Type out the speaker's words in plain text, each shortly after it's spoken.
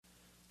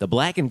The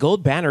Black and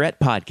Gold Banneret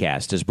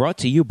podcast is brought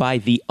to you by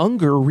the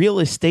Unger Real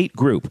Estate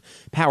Group,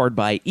 powered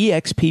by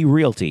eXp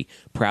Realty,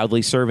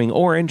 proudly serving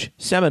Orange,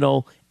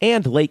 Seminole,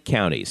 and Lake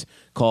counties.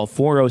 Call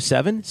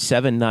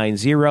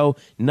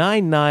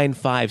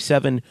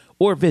 407-790-9957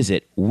 or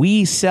visit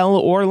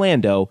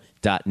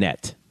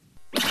WeSellOrlando.net.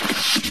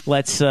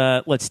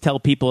 Let's tell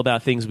people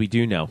about things we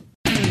do know.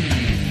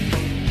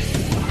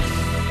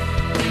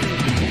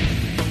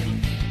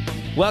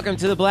 Welcome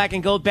to the Black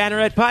and Gold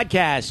Banneret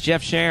podcast.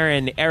 Jeff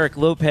Sharon, Eric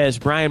Lopez,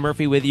 Brian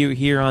Murphy with you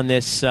here on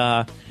this,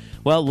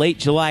 late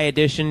July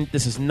edition.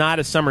 This is not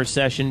a summer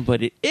session,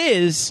 but it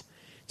is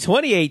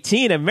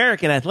 2018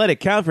 American Athletic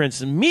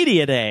Conference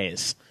Media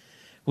Days,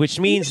 which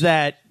means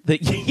that the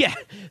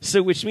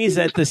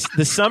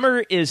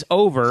summer is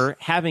over,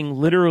 having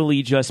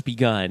literally just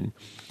begun.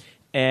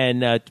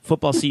 And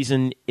football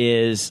season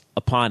is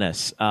upon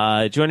us.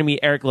 Joining me,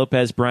 Eric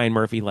Lopez, Brian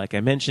Murphy, like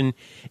I mentioned.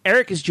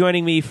 Eric is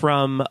joining me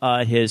from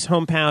his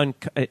hometown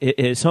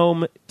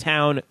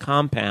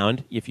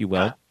compound, if you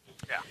will.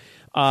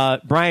 Yeah.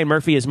 Brian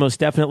Murphy is most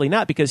definitely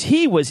not, because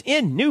he was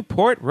in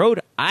Newport, Rhode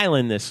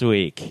Island this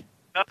week.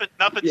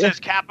 Nothing says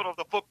capital of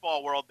the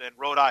football world than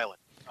Rhode Island.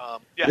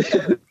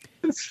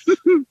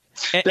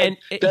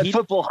 That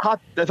football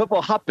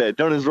hotbed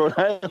known as Rhode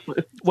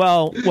Island.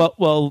 Well,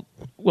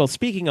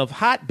 speaking of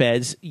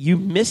hotbeds, you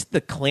missed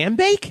the clam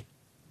bake?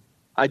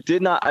 I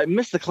did not. I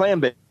missed the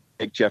clam bake,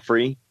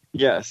 Jeffrey.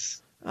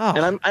 Yes. Oh.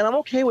 And I'm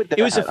okay with that.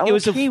 It was a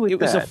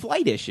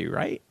flight issue,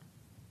 right?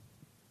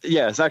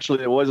 Yes,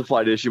 actually, it was a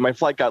flight issue. My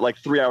flight got like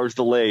 3 hours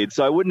delayed,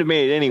 so I wouldn't have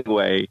made it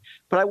anyway.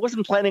 But I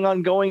wasn't planning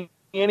on going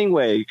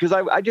anyway, because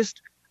I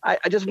just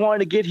wanted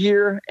to get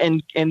here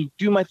and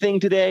do my thing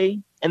today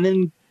and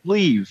then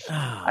leave.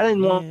 Oh, I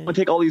didn't want to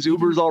take all these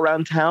Ubers all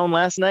around town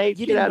last night.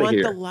 You Get out didn't of want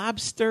here. the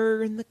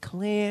lobster and the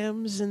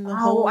clams and the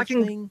whole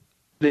thing.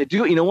 They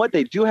do. You know what?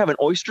 They do have an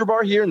oyster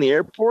bar here in the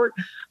airport.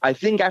 I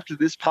think after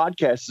this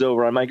podcast is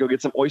over, I might go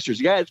get some oysters.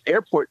 Yeah, it's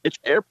airport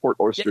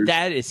oysters.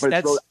 That's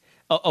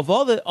of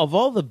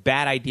all the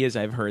bad ideas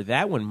I've heard,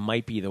 that one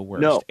might be the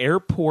worst. No,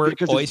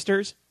 airport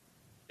oysters.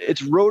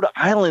 It's Rhode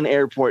Island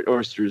airport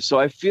oysters, so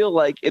I feel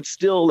like it's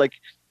still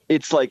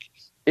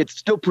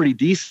pretty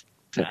decent.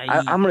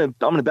 I'm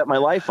gonna bet my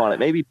life on it.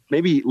 Maybe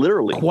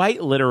literally.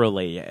 Quite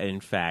literally, in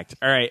fact.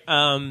 All right.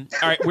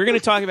 We're gonna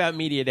talk about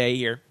Media Day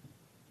here.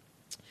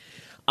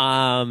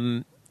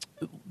 By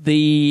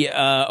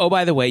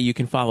the way, you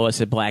can follow us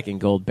at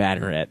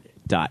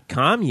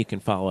blackandgoldbanneret.com. You can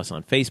follow us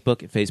on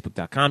Facebook at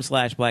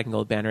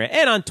facebook.com/blackandgoldbanneret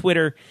and on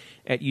Twitter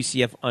at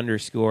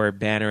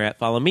UCF_Banneret.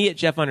 Follow me at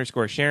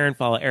Jeff_Sharon.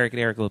 Follow Eric at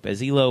Eric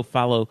Lopez-Elo.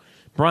 Follow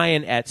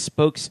Brian at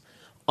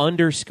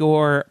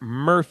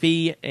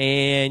Spokes_Murphy.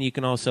 And you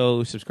can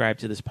also subscribe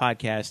to this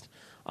podcast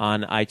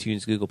on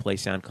iTunes, Google Play,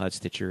 SoundCloud,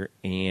 Stitcher,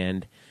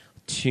 and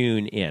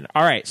TuneIn.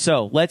 All right,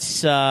 so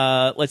let's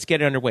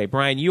get it underway.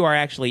 Brian, you are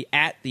actually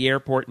at the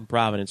airport in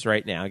Providence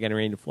right now, getting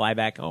ready to fly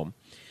back home.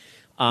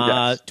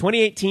 Yes.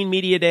 2018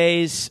 Media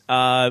Days.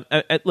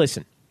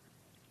 Listen,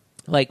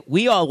 like,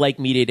 we all like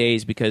Media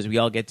Days because we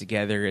all get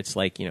together. It's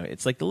like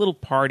the little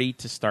party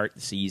to start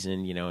the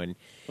season, and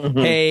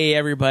hey,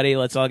 everybody,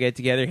 let's all get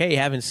together. Hey,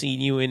 haven't seen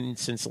you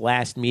since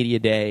last Media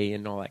Day,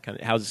 and all that kind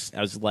of.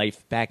 How's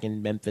life back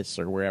in Memphis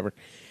or wherever?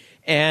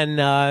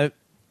 And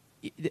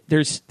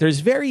there's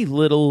very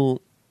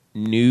little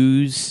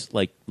news,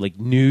 like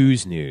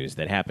news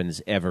that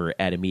happens ever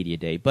at a Media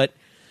Day, but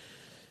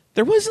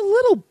there was a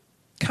little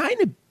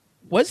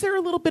was there a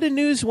little bit of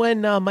news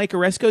when Mike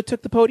Aresco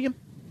took the podium?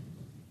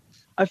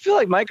 I feel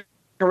like Mike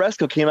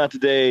Aresco came out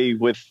today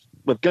with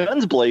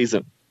guns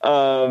blazing.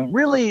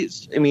 Really,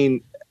 I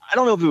mean, I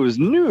don't know if it was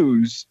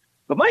news,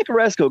 but Mike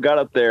Aresco got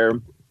up there,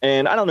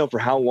 and I don't know for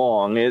how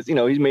long. He's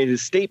made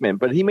his statement,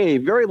 but he made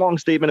a very long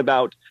statement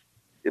about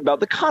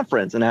the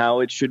conference and how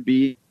it should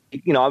be,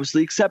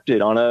 obviously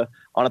accepted on a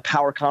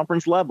power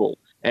conference level,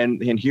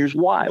 and here's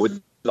why,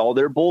 with all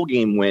their bowl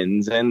game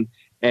wins and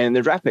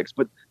their draft picks.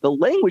 But the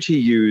language he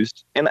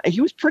used, and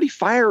he was pretty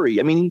fiery.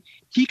 I mean,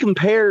 he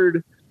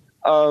compared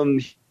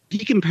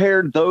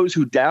those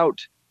who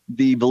doubt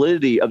the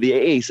validity of the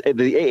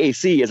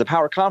AAC as a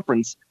power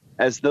conference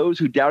as those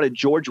who doubted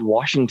George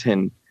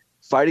Washington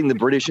fighting the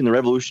British in the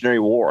Revolutionary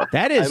War.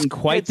 That is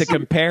quite the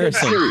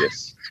comparison.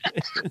 Serious.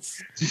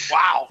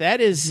 Wow.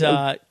 That is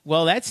that's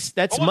what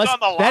was on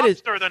the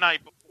lobster the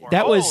night before?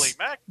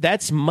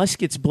 That's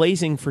muskets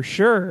blazing for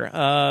sure.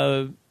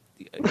 Go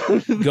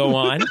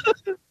on.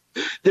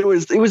 There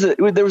was a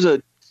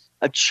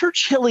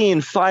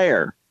Churchillian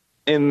fire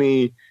in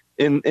the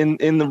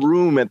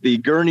room at the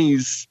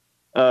Gurney's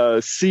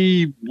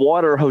Sea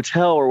Water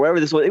Hotel or wherever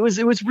this was.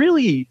 It was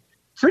really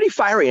pretty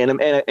fiery,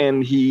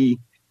 and he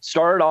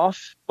started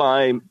off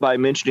by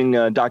mentioning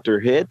Dr.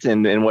 Hitt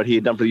and what he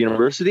had done for the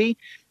university.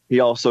 He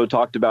also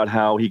talked about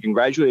how he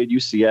congratulated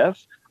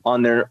UCF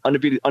on their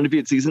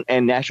undefeated season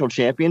and national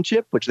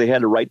championship, which they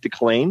had a right to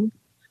claim.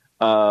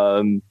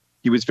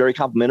 He was very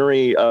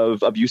complimentary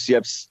of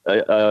UCF's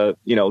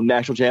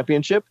national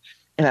championship,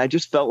 and I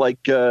just felt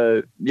like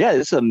this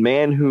is a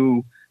man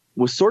who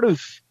was sort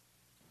of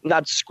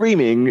not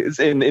screaming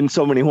in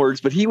so many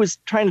words, but he was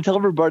trying to tell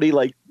everybody,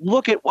 like,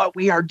 look at what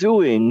we are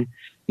doing,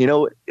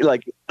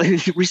 like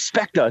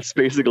respect us,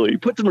 basically.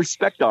 Put some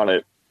respect on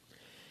it.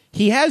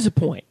 He has a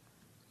point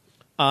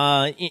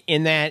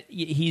in that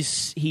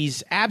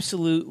he's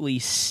absolutely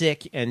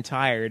sick and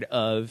tired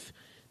of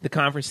the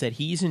conference that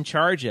he's in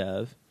charge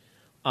of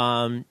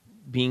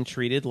being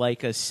treated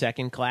like a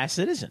second-class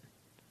citizen.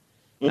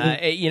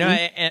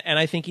 And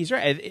I think he's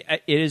right.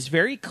 It is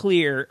very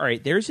clear. All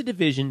right, there's a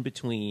division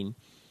between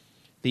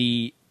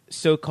the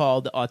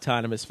so-called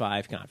autonomous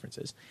 5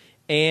 conferences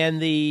and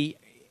the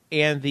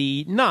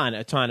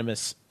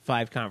non-autonomous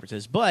 5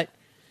 conferences, but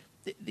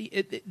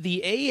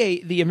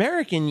the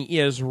American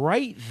is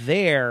right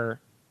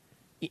there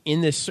in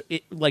this,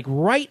 like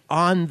right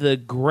on the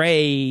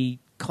gray,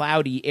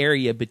 cloudy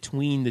area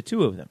between the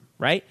two of them,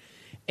 right?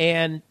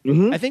 And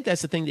I think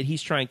that's the thing that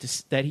he's trying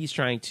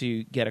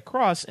to get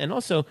across. And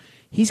also,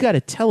 he's got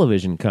a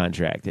television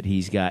contract that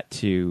he's got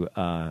to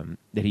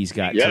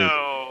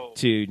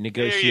to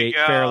negotiate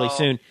fairly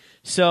soon.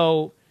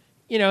 So,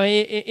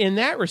 in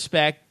that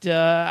respect,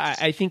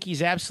 I think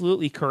he's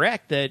absolutely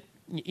correct that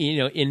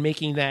in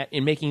making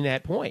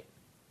that point.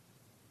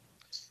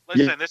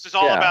 Listen, this is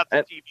all about the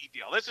TV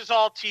deal. This is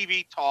all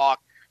TV talk.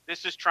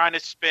 This is trying to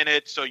spin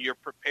it so you're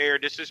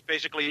prepared. This is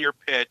basically your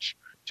pitch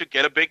to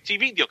get a big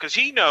TV deal, because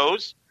he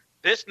knows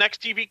this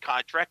next TV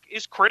contract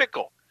is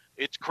critical.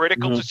 It's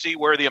critical to see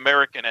where the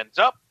American ends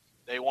up.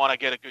 They want to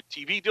get a good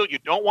TV deal. You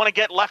don't want to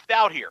get left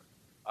out here.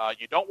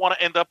 You don't want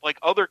to end up like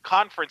other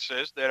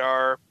conferences that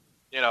are,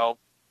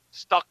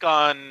 stuck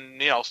on,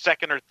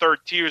 second or third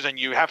tiers, and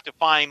you have to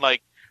find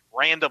like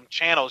random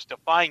channels to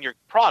find your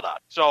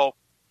product. So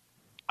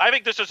I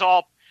think this is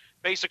all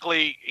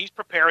basically he's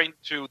preparing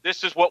to,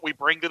 this is what we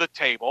bring to the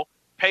table.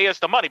 Pay us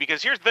the money,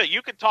 because here's the thing.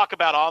 You can talk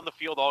about on the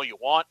field all you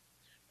want.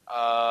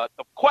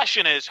 The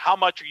question is, how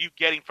much are you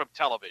getting from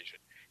television?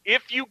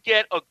 If you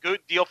get a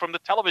good deal from the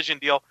television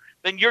deal,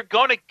 then you're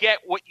going to get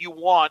what you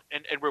want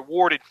and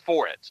rewarded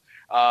for it.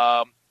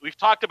 We've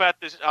talked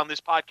about this on this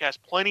podcast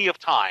plenty of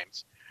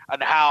times, on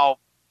how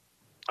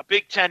a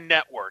Big Ten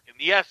network and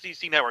the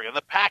SEC network and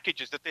the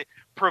packages that they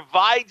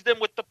provides them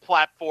with the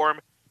platform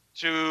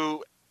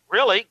to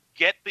really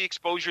get the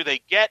exposure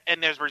they get,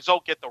 and as a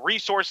result get the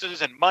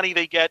resources and money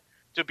they get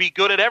to be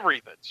good at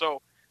everything.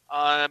 So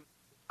I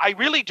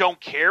really don't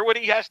care what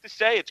he has to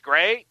say. It's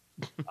great.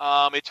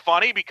 It's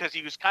funny because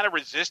he was kind of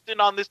resistant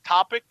on this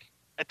topic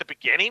at the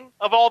beginning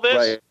of all this.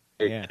 Right.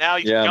 Yeah. And now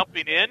he's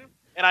jumping in.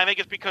 And I think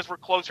it's because we're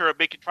closer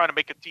to trying to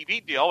make a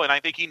TV deal. And I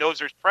think he knows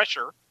there's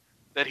pressure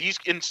that he's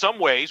in some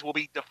ways will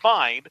be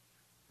defined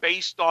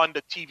based on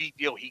the TV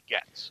deal he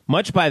gets.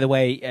 Much, by the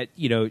way,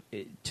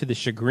 to the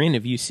chagrin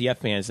of UCF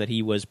fans, that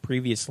he was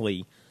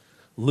previously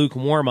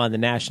lukewarm on the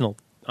national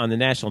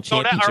championship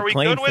So now, are we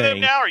claim good with thing.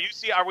 him now?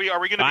 Are we going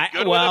to be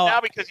good with him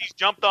now because he's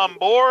jumped on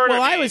board?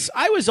 Well,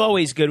 I was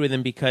always good with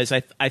him because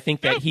I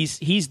think that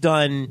he's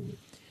done,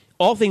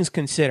 all things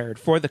considered,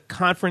 for the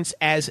conference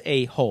as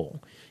a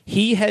whole.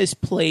 He has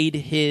played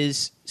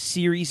his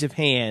series of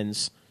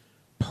hands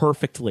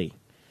perfectly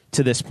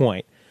to this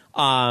point.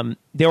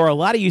 There were a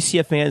lot of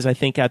UCF fans, I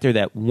think, out there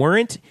that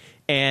weren't,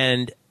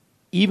 and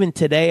even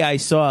today I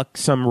saw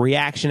some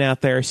reaction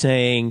out there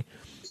saying,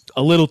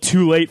 a little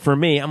too late for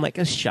me. I'm like,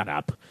 shut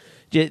up.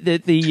 I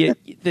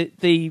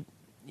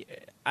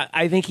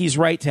think he's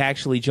right to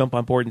actually jump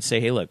on board and say,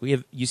 hey, look, we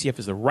have UCF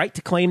has the right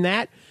to claim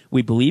that.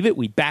 We believe it.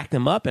 We back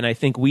them up, and I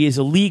think we as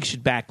a league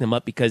should back them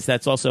up, because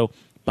that's also,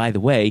 by the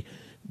way,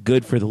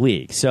 good for the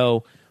league.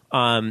 So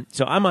I'm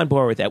on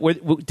board with that.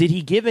 Did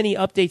he give any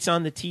updates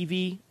on the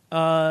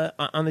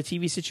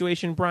TV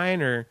situation,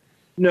 Brian? Or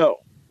no?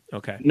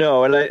 Okay,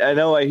 no. And I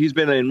know he's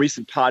been in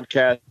recent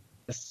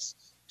podcasts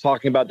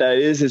talking about that.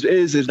 It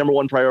is his number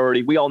one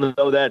priority. We all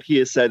know that. He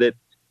has said it,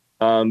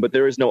 but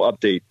there is no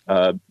update,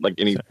 like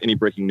any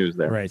breaking news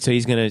there. Right. So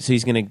he's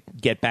gonna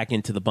get back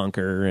into the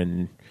bunker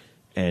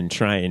and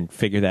try and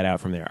figure that out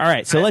from there. All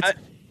right. So let's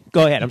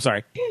go ahead. I'm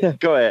sorry.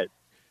 Go ahead.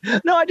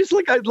 No, I was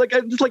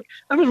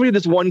reading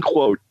this one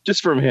quote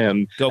just from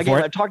him. Go for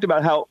it. I talked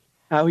about how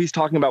he's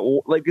talking about,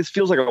 like, this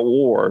feels like a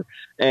war.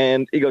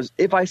 And he goes,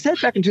 if I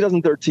said back in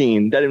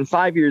 2013 that in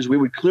 5 years we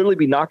would clearly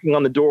be knocking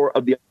on the door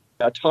of the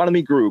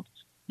autonomy group,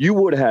 you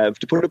would have,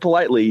 to put it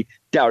politely,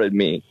 doubted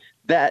me.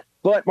 But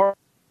mark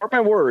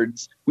my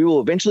words, we will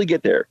eventually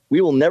get there.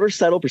 We will never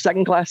settle for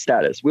second-class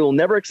status. We will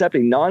never accept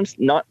a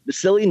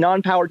silly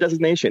non-power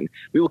designation.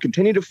 We will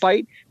continue to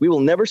fight. We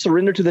will never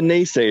surrender to the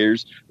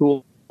naysayers who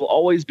will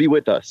always be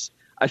with us.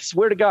 I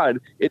swear to God,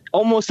 it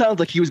almost sounds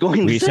like he was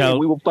going to say,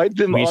 we will fight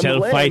them on the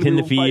land. We shall fight in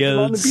the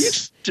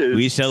fields.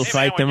 We shall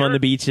fight them on the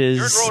beaches.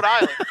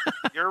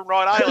 You're in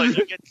Rhode Island.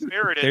 You get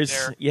spirited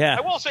there. Yeah.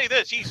 I will say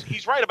this.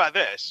 He's right about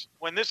this.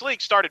 When this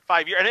league started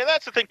 5 years, and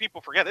that's the thing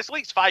people forget. This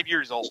league's 5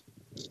 years old.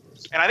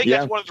 And I think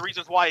that's one of the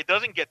reasons why it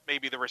doesn't get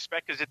maybe the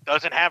respect, is it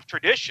doesn't have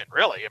tradition,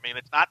 really. I mean,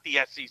 it's not the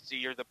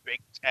SEC or the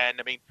Big Ten.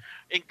 I mean,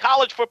 in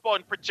college football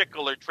in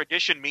particular,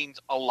 tradition means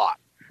a lot.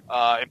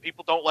 And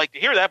people don't like to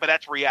hear that, but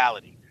that's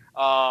reality.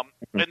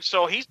 And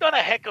so he's done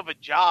a heck of a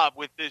job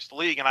with this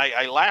league. And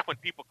I laugh when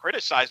people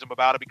criticize him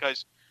about it,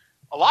 because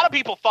a lot of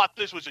people thought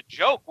this was a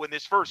joke when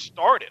this first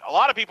started. A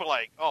lot of people are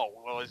like, oh,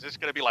 well, is this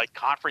going to be like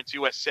Conference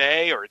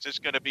USA, or is this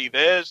going to be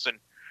this? And,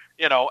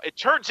 it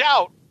turns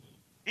out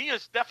he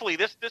is definitely,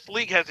 this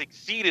league has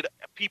exceeded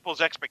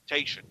people's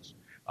expectations.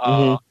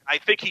 I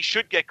think he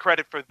should get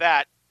credit for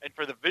that and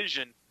for the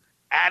vision.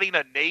 Adding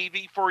a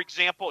Navy, for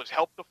example, has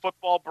helped the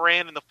football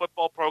brand and the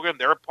football program.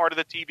 They're a part of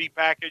the TV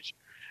package.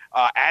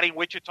 Adding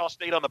Wichita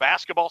State on the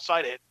basketball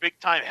side, it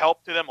big-time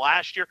help to them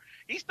last year.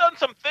 He's done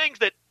some things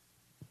that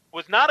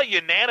was not a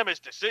unanimous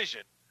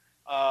decision,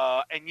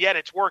 and yet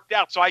it's worked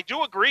out. So I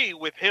do agree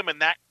with him in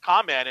that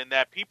comment, in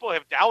that people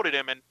have doubted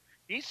him, and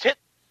he's hit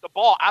the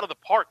ball out of the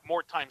park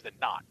more times than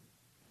not.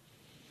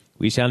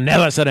 We shall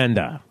never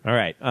surrender. All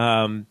right.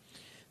 All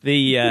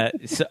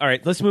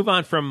right, let's move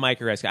on from Mike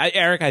Aresco.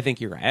 Eric, I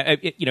think you're right.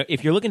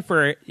 If you're looking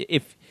for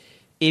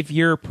if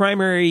your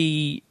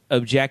primary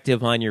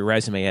objective on your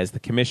resume as the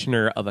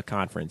commissioner of a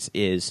conference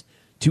is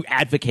to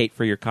advocate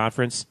for your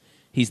conference,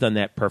 he's done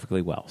that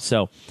perfectly well.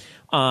 So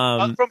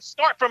from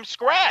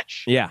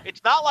scratch. Yeah,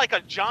 it's not like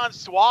a John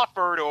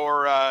Swafford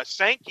or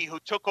Sankey who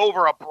took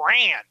over a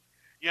brand.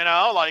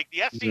 Like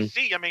the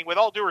SEC. I mean, with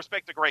all due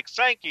respect to Greg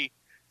Sankey,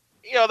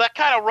 that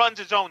kind of runs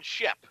his own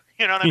ship.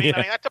 You know what I mean? Yeah.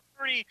 I mean, that's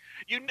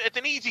it's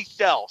an easy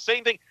sell.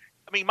 Same thing.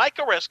 I mean, Mike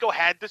Aresco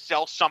had to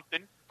sell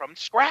something from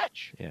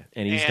scratch. Yeah,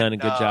 and he's done a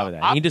good job of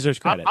that. He deserves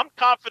credit. I'm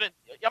confident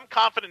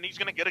he's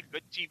going to get a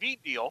good TV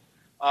deal,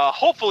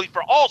 hopefully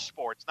for all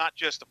sports, not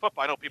just the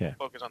football. I know people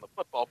focus on the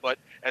football, but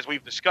as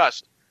we've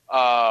discussed,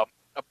 a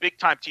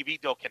big-time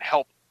TV deal can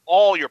help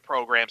all your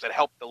programs and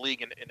help the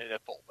league in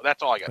full. But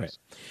that's all I got to say.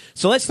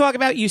 So let's talk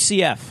about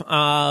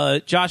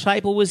UCF. Josh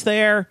Heupel was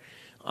there.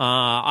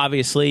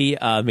 Obviously,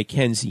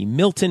 Mackenzie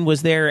Milton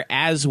was there,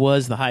 as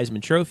was the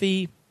Heisman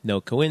Trophy.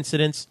 No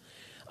coincidence.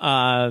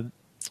 Pat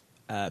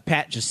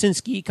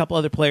Jasinski, a couple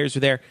other players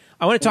were there.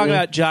 I want to talk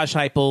about Josh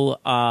Heupel.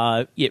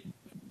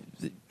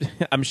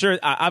 I'm sure,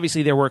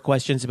 obviously, there were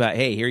questions about,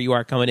 hey, here you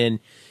are coming in,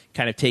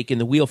 kind of taking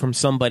the wheel from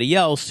somebody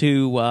else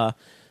who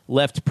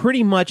left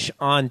pretty much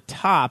on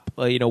top.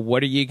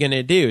 What are you going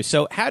to do?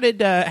 So how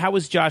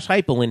was Josh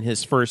Heupel in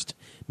his first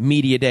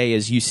media day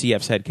as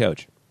UCF's head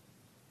coach?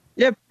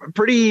 Yeah,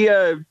 pretty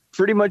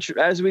much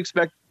as we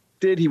expected.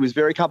 He was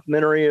very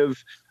complimentary of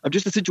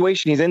just the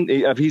situation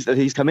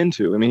he's come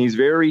into. I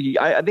mean,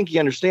 I think he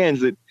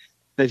understands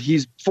that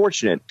he's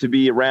fortunate to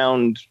be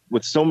around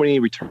with so many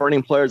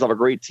returning players of a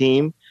great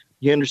team.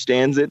 He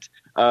understands it.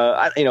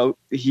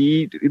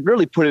 He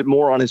really put it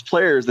more on his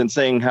players than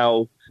saying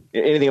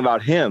anything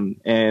about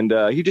him. And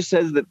he just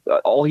says that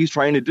all he's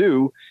trying to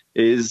do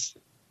is,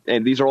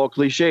 and these are all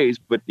cliches,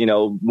 but,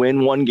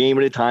 win one game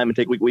at a time and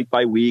take week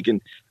by week.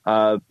 And,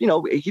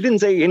 he didn't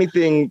say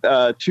anything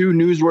too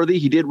newsworthy.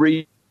 He did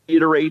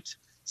reiterate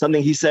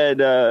something he said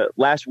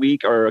last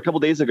week or a couple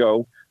days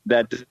ago,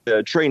 that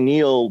Trey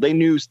Neal,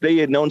 they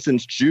had known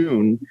since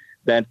June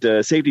that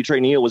safety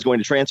Trey Neal was going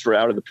to transfer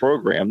out of the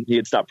program. He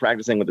had stopped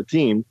practicing with the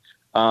team.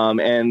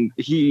 And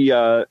he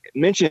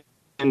mentioned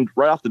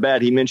right off the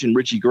bat, he mentioned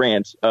Richie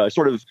Grant,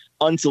 sort of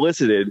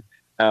unsolicited.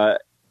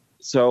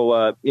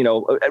 So, we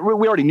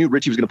already knew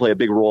Richie was going to play a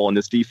big role in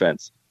this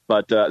defense,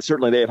 but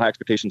certainly they have high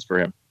expectations for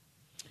him.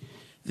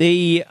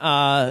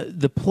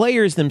 The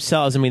players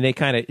themselves, I mean, they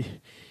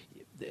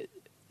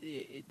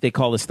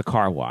call this the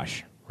car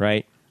wash,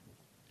 right?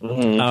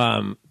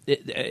 Mm-hmm.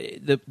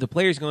 The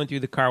players going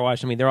through the car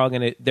wash, I mean, they're all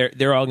going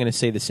to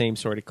say the same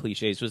sort of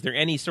cliches. Was there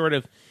any sort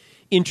of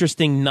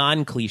interesting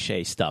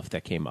non-cliche stuff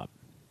that came up?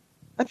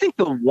 I think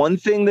the one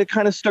thing that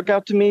kind of stuck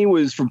out to me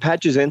was from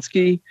Pat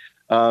Jasinski.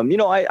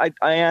 I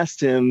asked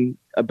him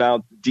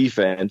about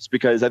defense,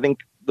 because I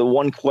think the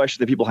one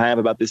question that people have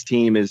about this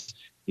team is,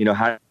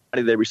 how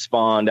did they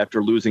respond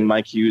after losing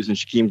Mike Hughes and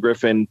Shaquem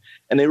Griffin?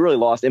 And they really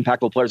lost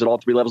impactful players at all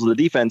three levels of the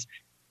defense.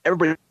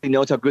 Everybody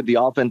knows how good the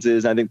offense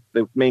is. I think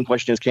the main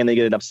question is, can they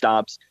get enough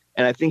stops?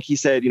 And I think he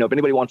said, if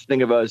anybody wants to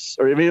think of us,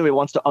 or if anybody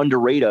wants to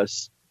underrate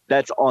us,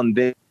 that's on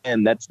them.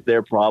 That's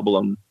their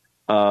problem.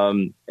 So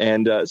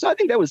I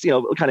think that was,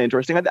 kind of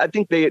interesting. I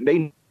think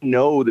they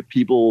know that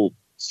people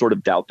sort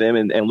of doubt them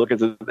and look at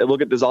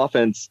this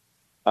offense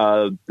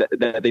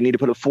that they need to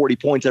put up 40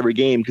 points every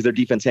game because their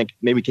defense can't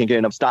get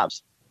enough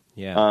stops.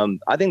 Yeah.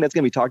 I think that's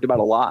going to be talked about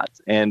a lot,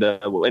 and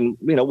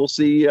we'll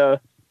see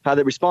how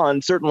they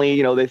respond.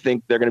 Certainly, they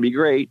think they're going to be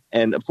great,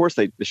 and of course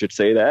they should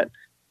say that,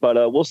 but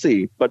we'll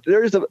see. But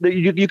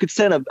you could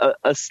send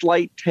a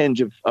slight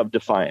tinge of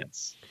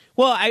defiance.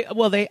 Well,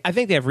 I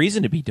think they have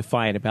reason to be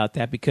defiant about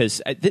that,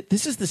 because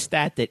this is the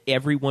stat that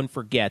everyone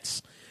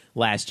forgets.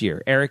 Last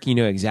year, Eric, you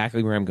know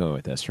exactly where I'm going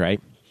with this, right?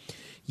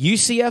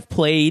 UCF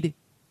played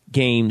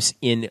games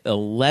in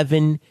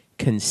 11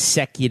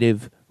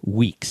 consecutive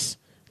weeks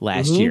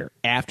last year.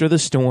 After the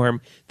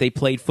storm, they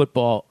played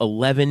football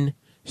 11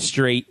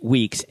 straight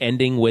weeks,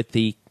 ending with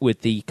the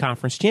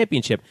conference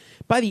championship.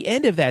 By the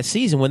end of that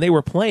season, when they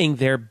were playing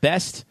their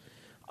best,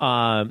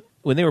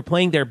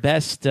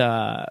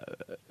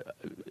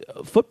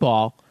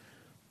 football,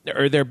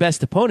 or their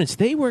best opponents,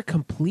 they were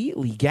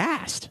completely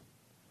gassed.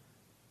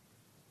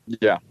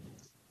 Yeah,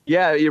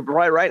 you're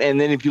right. And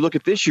then if you look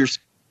at this year's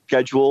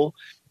schedule,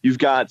 you've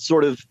got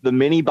sort of the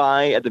mini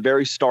bye at the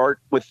very start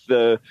with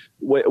the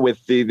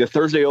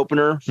Thursday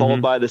opener,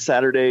 followed by the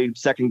Saturday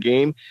second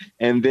game,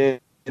 and then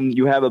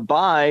you have a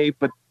bye,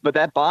 but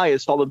that bye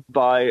is followed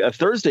by a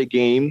Thursday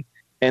game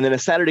and then a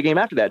Saturday game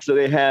after that. So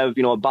they have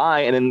a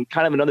bye and then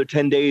kind of another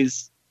 10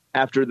 days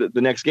after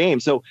the next game.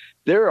 So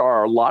there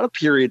are a lot of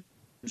periods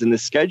in the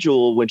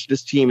schedule which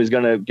this team is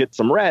going to get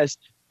some rest,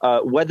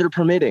 weather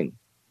permitting.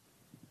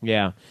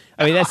 Yeah,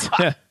 I mean that's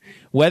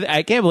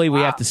I can't believe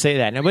we have to say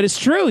that now, but it's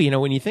true.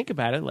 When you think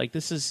about it, like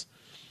this is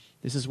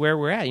where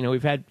we're at.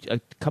 We've had a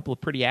couple of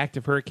pretty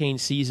active hurricane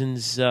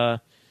seasons in a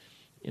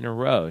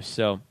row.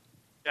 So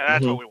yeah,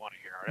 that's what we want to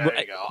hear.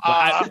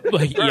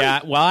 There you go. Yeah,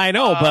 well, I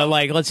know, but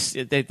like, it's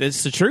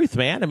the truth,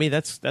 man. I mean,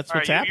 that's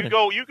what's happening.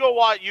 You go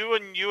watch. You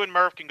and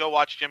Murph can go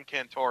watch Jim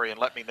Cantori and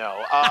let me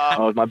know.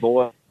 Oh, my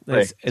boy.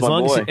 As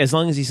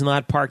long as he's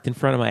not parked in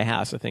front of my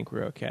house, I think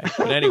we're okay.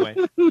 But anyway.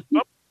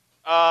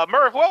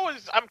 Murph,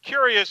 I'm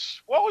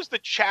curious, what was the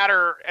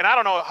chatter, and I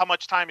don't know how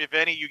much time, if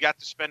any, you got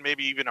to spend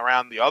maybe even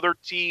around the other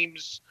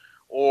teams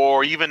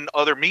or even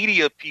other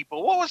media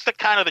people. What was the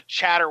kind of the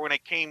chatter when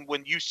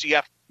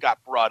UCF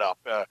got brought up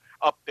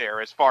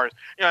there as far as,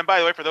 and by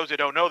the way, for those that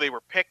don't know, they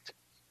were picked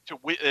to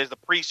win as the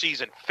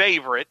preseason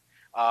favorite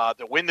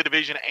to win the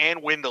division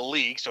and win the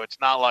league. So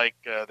it's not like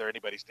they're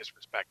anybody's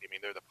disrespect. I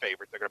mean, they're the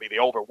favorite. They're going to be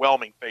the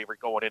overwhelming favorite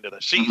going into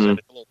the season.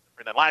 It's a little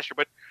different than last year.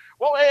 But,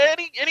 well,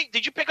 any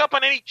did you pick up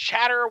on any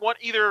chatter,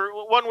 either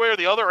one way or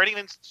the other, or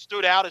anything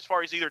stood out as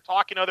far as either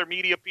talking to other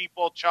media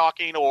people,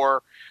 chalking,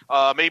 or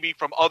maybe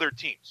from other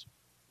teams?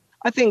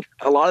 I think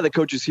a lot of the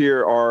coaches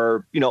here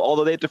are,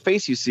 although they have to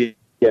face UCF,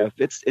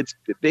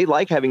 they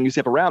like having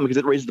UCF around because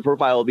it raises the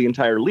profile of the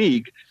entire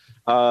league.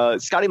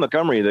 Scotty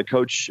Montgomery, the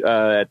coach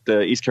at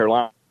East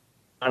Carolina,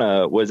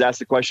 was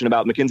asked a question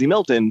about McKenzie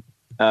Milton,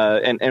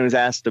 and was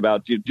asked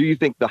about, do you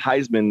think the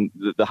Heisman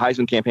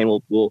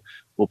campaign will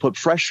put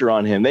pressure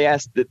on him? They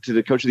asked to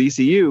the coach of the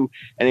ECU,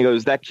 and he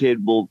goes, that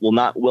kid will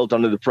not wilt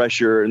under the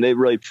pressure. And they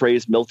really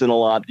praised Milton a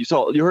lot.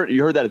 You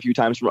heard that a few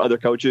times from other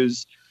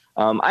coaches.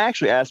 I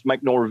actually asked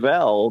Mike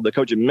Norvell, the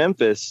coach at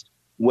Memphis,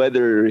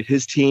 whether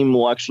his team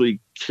will actually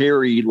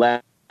carry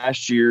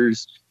last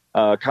year's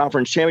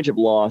conference championship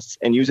loss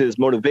and use it as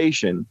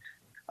motivation.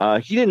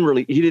 He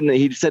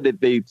said that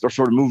they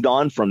sort of moved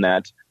on from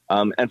that.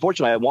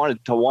 Unfortunately, I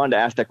wanted to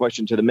ask that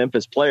question to the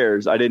Memphis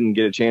players. I didn't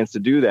get a chance to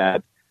do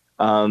that.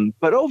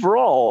 But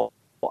overall,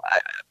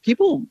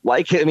 people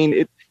like it. I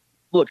mean,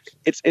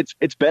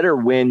 it's better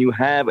when you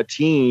have a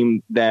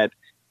team that,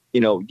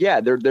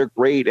 they're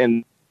great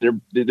and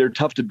they're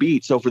tough to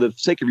beat. So for the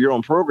sake of your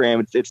own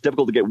program, it's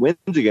difficult to get wins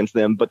against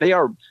them, but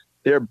they're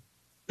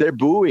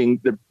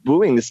booing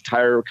this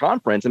entire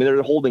conference. I mean,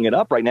 they're holding it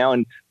up right now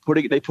and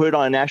they put it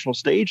on a national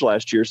stage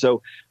last year.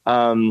 So,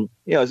 I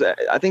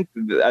think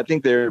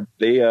they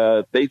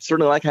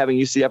certainly like having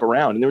UCF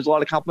around, and there was a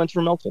lot of compliments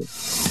from Milton.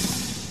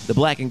 The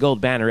Black and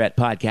Gold Banneret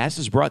podcast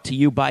is brought to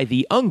you by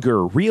the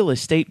Unger Real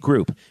Estate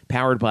Group,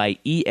 powered by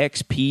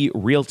eXp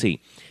Realty.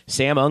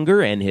 Sam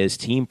Unger and his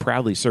team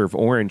proudly serve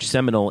Orange,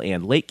 Seminole,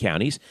 and Lake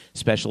counties,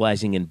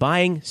 specializing in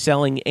buying,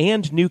 selling,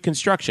 and new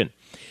construction.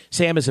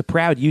 Sam is a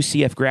proud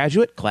UCF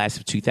graduate, class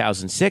of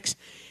 2006,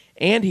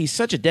 and he's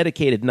such a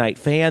dedicated Knight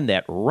fan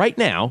that right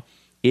now,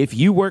 if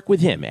you work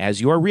with him as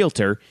your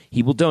realtor,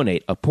 he will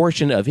donate a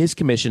portion of his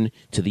commission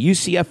to the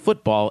UCF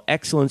Football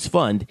Excellence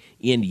Fund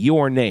in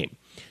your name.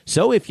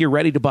 So if you're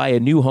ready to buy a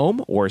new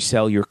home or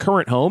sell your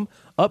current home,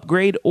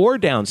 upgrade or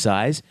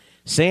downsize,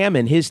 Sam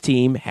and his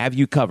team have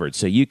you covered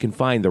so you can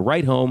find the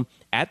right home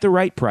at the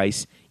right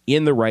price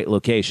in the right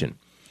location.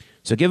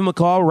 So give him a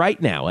call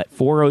right now at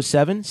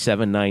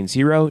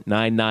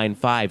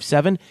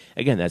 407-790-9957.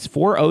 Again, that's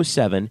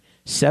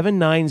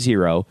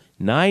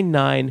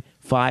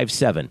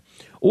 407-790-9957.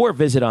 Or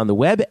visit on the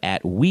web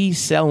at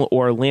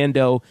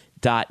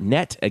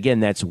WeSellOrlando.net. Again,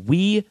 that's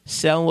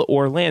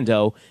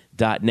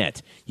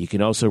WeSellOrlando.net. You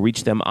can also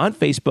reach them on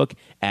Facebook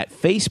at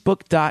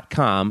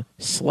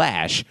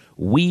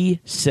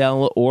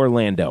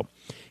facebook.com/WeSellOrlando.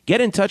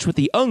 Get in touch with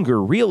the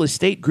Unger Real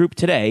Estate Group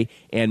today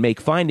and make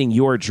finding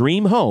your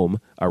dream home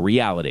a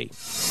reality.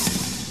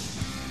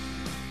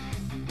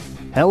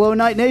 Hello,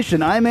 Knight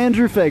Nation. I'm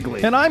Andrew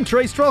Fegley. And I'm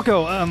Trey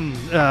Strelko.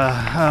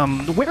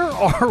 Where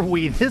are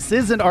we? This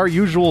isn't our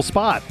usual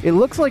spot. It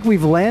looks like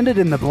we've landed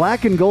in the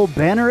Black and Gold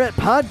Banneret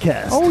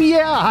podcast. Oh,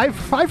 yeah.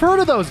 I've heard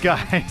of those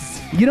guys.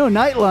 You know,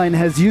 Nightline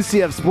has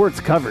UCF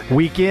sports covered.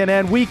 Week in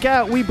and week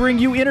out, we bring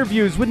you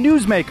interviews with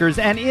newsmakers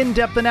and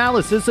in-depth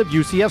analysis of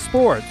UCF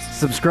sports.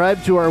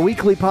 Subscribe to our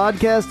weekly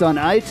podcast on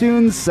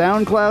iTunes,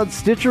 SoundCloud,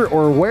 Stitcher,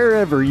 or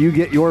wherever you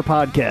get your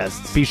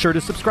podcasts. Be sure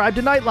to subscribe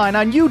to Nightline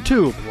on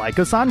YouTube, like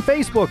us on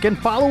Facebook, and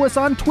follow us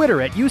on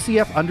Twitter at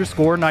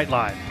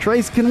UCF_Nightline.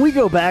 Trace, can we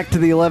go back to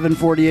the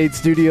 1148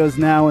 studios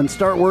now and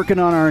start working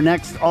on our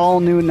next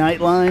all-new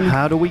Nightline?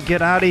 How do we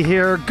get out of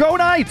here? Go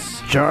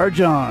Knights!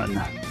 Charge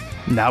on.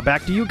 Now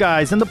back to you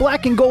guys in the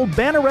Black and Gold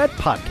Banneret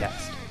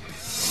podcast.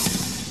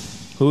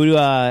 Who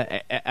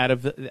out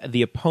of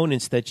the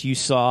opponents that you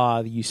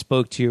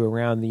spoke to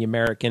around the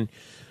American?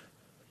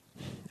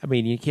 I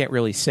mean, you can't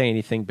really say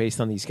anything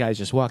based on these guys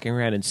just walking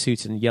around in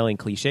suits and yelling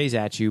cliches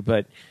at you,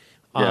 but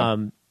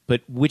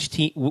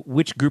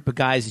which group of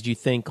guys did you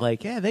think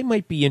they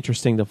might be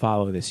interesting to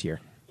follow this year?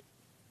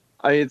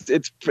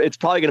 It's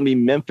probably going to be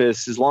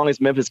Memphis, as long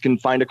as Memphis can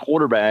find a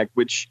quarterback,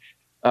 which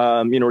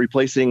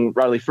replacing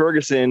Riley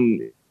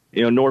Ferguson.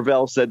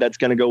 Norvell said that's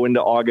going to go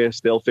into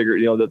August. They'll figure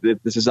that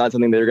this is not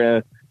something they're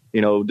going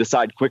to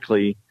decide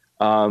quickly.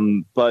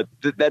 But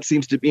that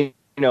seems to be.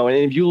 And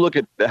if you look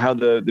at how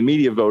the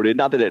media voted,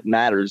 not that it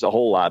matters a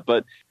whole lot,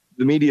 but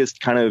the media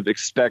kind of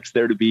expects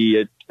there to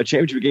be a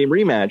championship game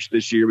rematch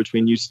this year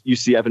between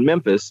UCF and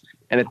Memphis.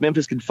 And if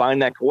Memphis can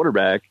find that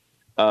quarterback,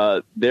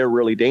 they're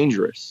really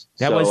dangerous.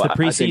 That was the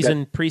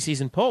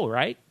preseason poll,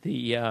 right?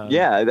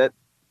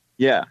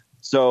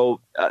 So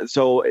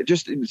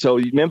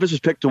Memphis was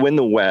picked to win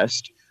the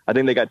West. I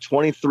think they got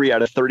 23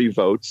 out of 30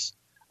 votes.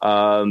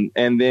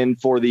 And then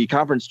for the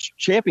conference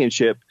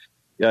championship,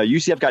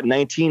 UCF got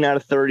 19 out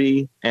of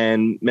 30,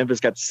 and Memphis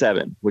got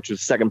 7, which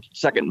was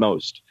second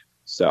most.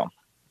 So,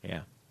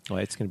 yeah, well,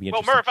 it's going to be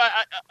interesting. Well, Murph,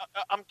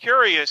 I'm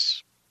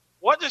curious.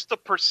 What is the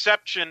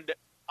perception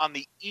on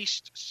the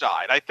East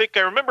side? I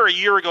remember a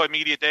year ago at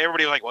Media Day,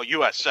 everybody was like, "Well,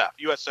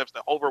 USF's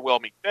the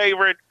overwhelming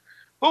favorite.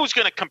 Who's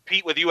going to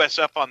compete with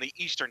USF on the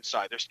Eastern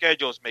side? Their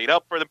schedule is made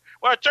up for them."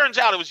 Well, it turns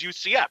out it was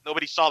UCF.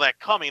 Nobody saw that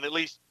coming, at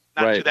least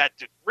not to that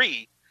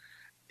degree.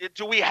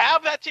 Do we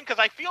have that team? Because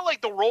I feel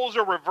like the roles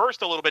are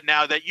reversed a little bit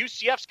now, that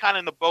UCF's kind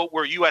of in the boat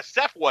where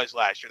USF was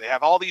last year. They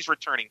have all these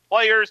returning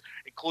players,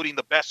 including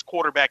the best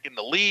quarterback in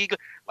the league,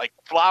 like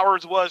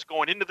Flowers was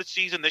going into the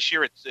season. This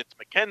year it's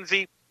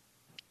McKenzie.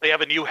 They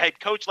have a new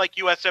head coach like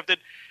USF did.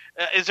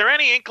 Is there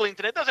any inkling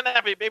to that?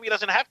 Maybe it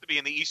doesn't have to be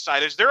in the East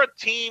side. Is there a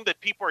team that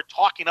people are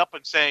talking up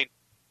and saying,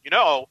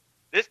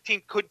 this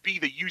team could be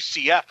the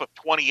UCF of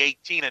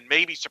 2018 and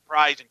maybe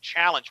surprise and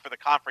challenge for the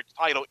conference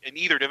title in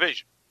either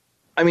division?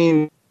 I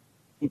mean,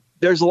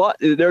 there's a lot.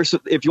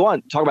 If you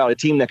want to talk about a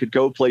team that could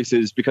go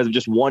places because of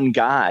just one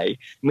guy, I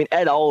mean,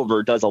 Ed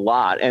Oliver does a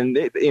lot. And,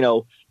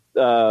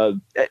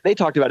 they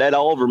talked about Ed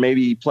Oliver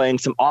maybe playing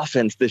some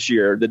offense this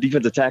year, the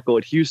defensive tackle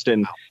at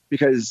Houston,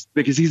 because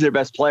he's their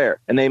best player.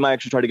 And they might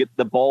actually try to get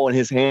the ball in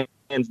his hands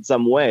in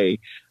some way.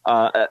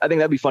 I think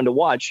that'd be fun to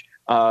watch.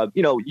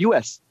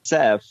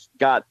 USF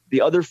got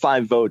the other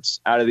 5 votes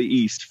out of the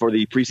East for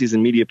the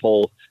preseason media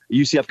poll.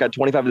 UCF got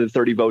 25 of the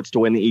 30 votes to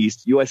win the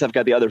East. USF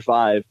got the other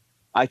 5.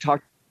 I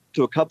talked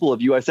to a couple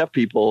of USF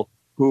people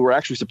who were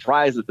actually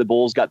surprised that the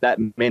Bulls got that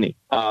many.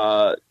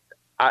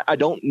 I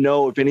don't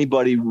know if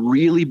anybody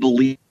really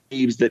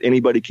believes that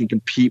anybody can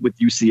compete with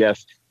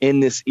UCF in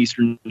this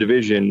Eastern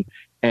Division,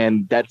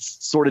 and that's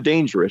sort of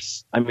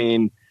dangerous. I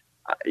mean,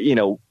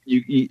 if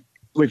you're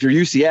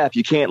UCF,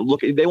 you can't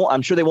look.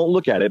 I'm sure they won't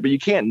look at it, but you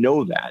can't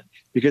know that,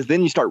 because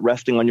then you start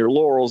resting on your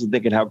laurels and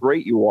thinking how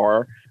great you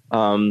are.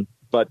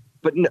 But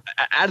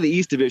out of the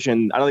East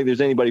Division, I don't think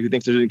there's anybody who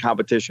thinks there's any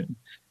competition.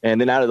 And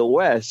then out of the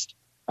West,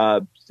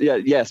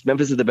 yes,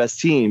 Memphis is the best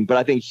team, but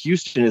I think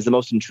Houston is the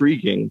most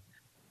intriguing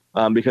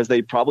because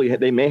they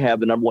may have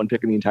the number 1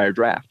 pick in the entire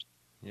draft.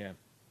 Yeah,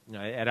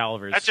 Ed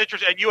Oliver's. That's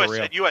interesting. And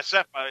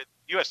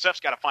USF's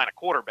got to find a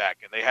quarterback,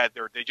 and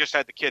they just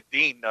had the kid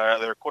Dean,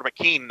 their quarterback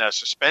Keene,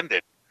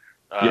 suspended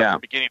at the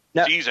beginning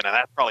of the season, and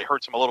that probably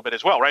hurts him a little bit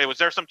as well, right? Was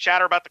there some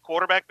chatter about the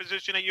quarterback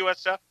position at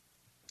USF?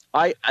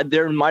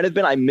 There might have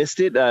been. I missed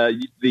it. The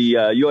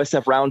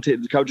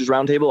USF the coaches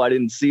roundtable. I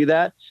didn't see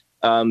that.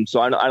 So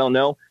I don't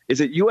know.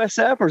 Is it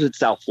USF or is it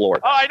South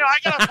Florida? Oh, I know. I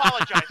gotta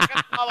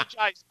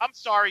apologize. I'm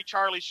sorry,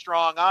 Charlie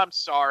Strong. I'm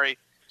sorry.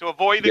 To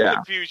avoid the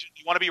confusion,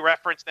 you want to be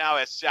referenced now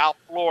as South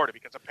Florida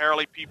because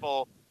apparently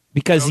people.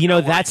 Because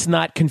that's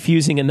not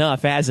confusing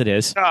enough as it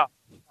is. No.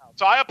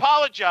 So I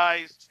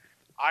apologize.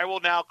 I will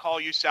now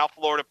call you South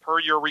Florida per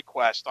your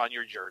request on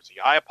your jersey.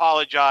 I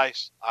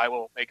apologize. I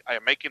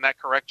am making that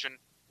correction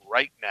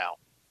right now.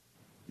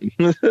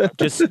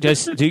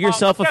 just do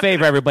yourself a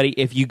favor, everybody.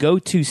 If you go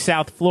to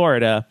South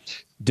Florida,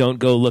 don't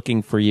go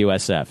looking for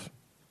USF.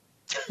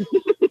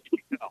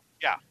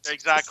 Yeah,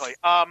 exactly.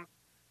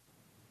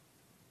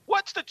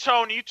 What's the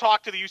tone? You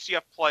talk to the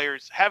UCF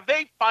players. Have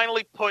they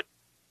finally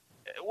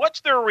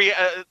what's their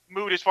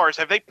mood as far as,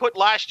 have they put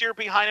last year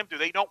behind them? Do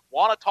they don't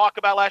want to talk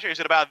about last year?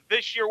 Is it about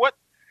this year?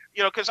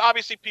 Because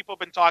obviously people have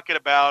been talking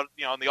about,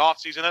 in the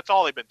offseason, that's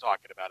all they've been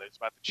talking about. It's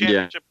about the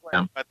championship play,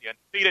 about the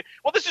undefeated.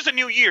 Well, this is a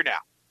new year now.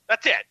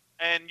 That's it.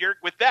 And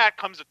with that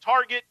comes a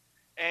target,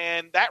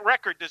 and that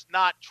record does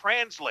not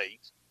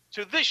translate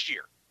to this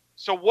year.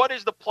 So what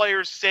is the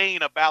players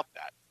saying about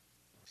that?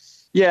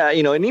 Yeah,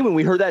 and even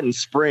we heard that in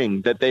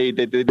spring, that they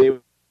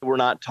were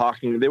not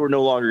talking. They were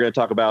no longer going to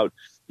talk about,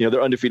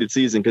 their undefeated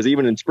season, because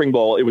even in spring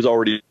ball, it was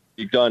already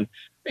done.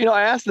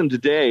 I asked them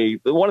today,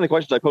 one of the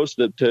questions I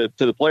posted to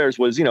the players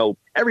was,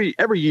 every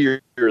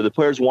year the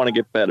players want to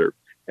get better.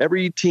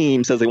 Every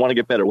team says they want to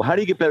get better. Well, how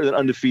do you get better than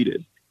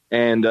undefeated?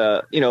 And,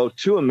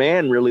 to a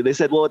man, really, they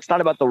said, well, it's not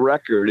about the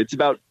record. It's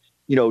about,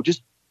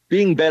 just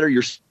being better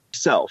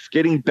yourself,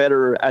 getting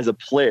better as a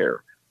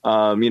player.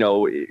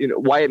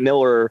 Wyatt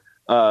Miller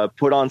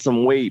put on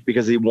some weight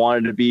because he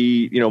wanted to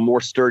be,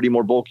 more sturdy,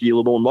 more bulky, a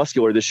little more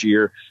muscular this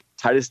year.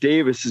 Titus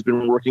Davis has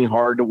been working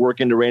hard to work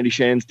into Randy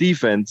Shannon's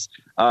defense.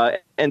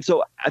 And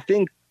so I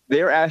think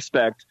their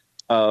aspect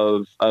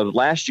of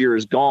last year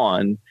is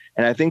gone.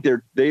 And I think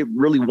they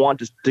really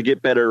want to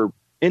get better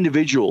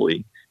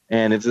individually.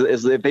 And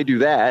if they do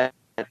that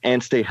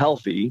and stay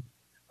healthy,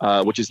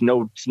 which is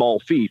no small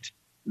feat,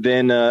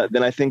 then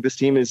I think this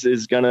team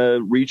is going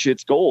to reach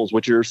its goals,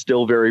 which are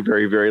still very,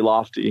 very, very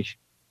lofty.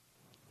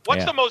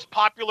 What's the most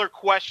popular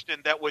question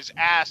that was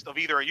asked of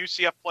either a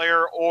UCF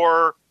player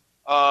or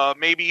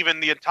maybe even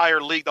the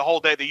entire league the whole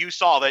day that you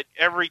saw, that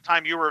every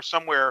time you were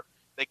somewhere,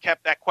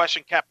 that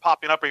question kept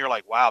popping up and you're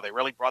like, wow, they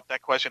really brought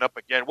that question up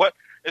again? What,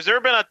 has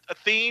there been a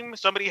theme?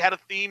 Somebody had a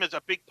theme as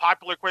a big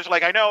popular question?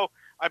 Like, I know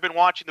I've been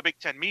watching the Big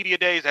Ten Media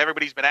Days.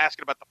 Everybody's been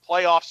asking about the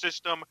playoff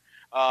system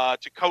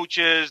to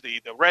coaches, the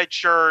red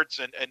shirts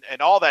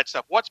and all that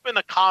stuff. What's been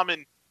a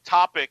common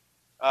topic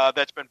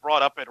that's been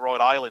brought up at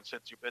Rhode Island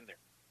since you've been there?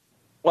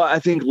 Well, I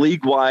think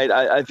league-wide,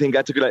 I think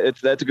that's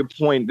a good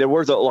point. There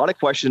was a lot of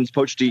questions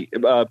posed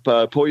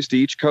to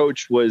each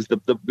coach was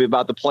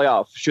about the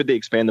playoff. Should they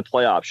expand the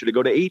playoff? Should it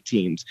go to 8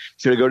 teams?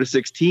 Should it go to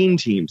 16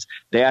 teams?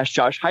 They asked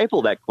Josh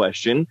Heupel that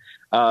question,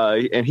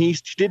 and he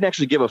didn't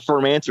actually give a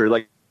firm answer.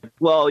 Like,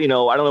 well,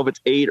 I don't know if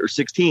it's 8 or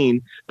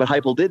 16, but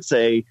Heupel did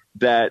say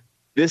that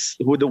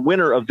the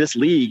winner of this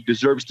league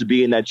deserves to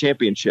be in that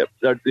championship.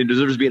 It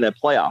deserves to be in that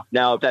playoff.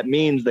 Now, if that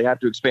means they have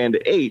to expand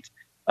to 8,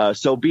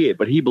 so be it.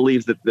 But he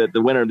believes that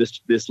the winner of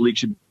this league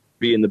should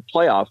be in the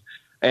playoff.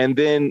 And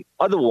then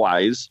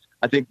otherwise,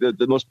 I think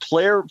the most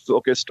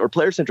player-focused or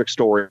player-centric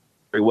story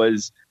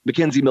was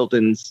Mackenzie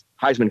Milton's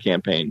Heisman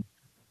campaign.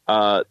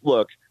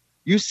 Look,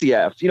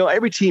 UCF,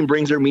 every team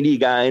brings their media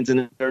guides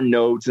and their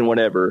notes and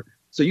whatever.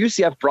 So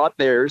UCF brought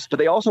theirs, but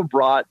they also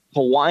brought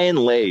Hawaiian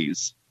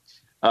leis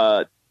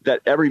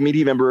that every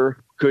media member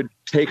could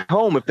take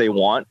home if they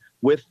want,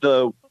 with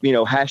the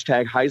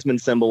hashtag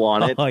Heisman symbol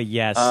on it. Oh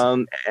yes,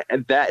 and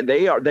that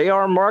they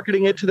are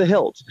marketing it to the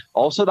hilt.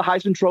 Also, the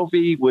Heisman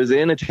Trophy was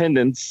in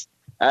attendance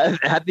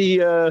at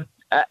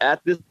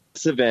this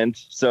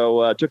event,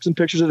 so took some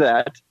pictures of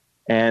that.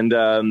 And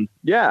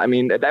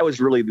that was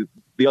really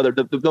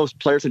the most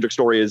player-centric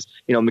story is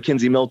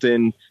Mackenzie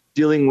Milton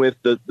dealing with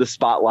the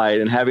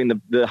spotlight and having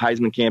the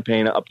Heisman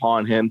campaign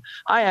upon him.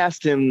 I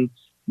asked him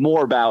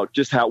more about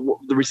just how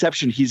the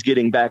reception he's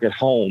getting back at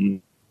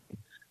home.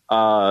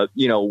 Because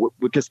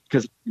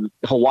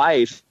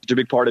Hawaii is such a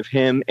big part of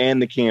him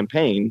and the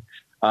campaign.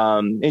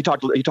 He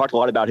talked a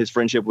lot about his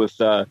friendship with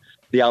the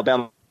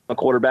Alabama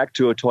quarterback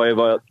Tua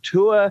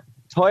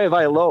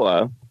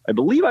Tagovailoa. I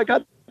believe I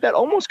got that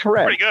almost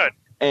correct. Pretty good.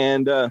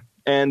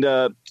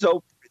 But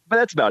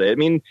that's about it. I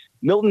mean,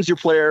 Milton's your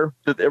player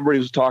that everybody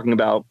was talking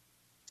about,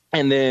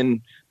 and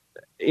then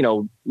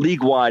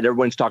league-wide,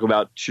 everyone's talking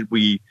about should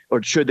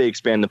they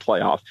expand the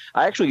playoff.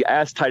 I actually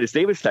asked Titus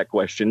Davis that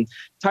question.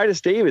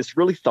 Titus Davis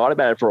really thought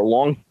about it for a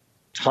long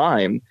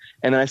time,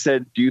 and then I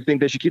said, do you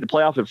think they should keep the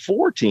playoff at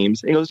 4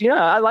 teams? And he goes,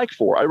 yeah, I like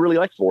 4. I really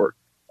like 4.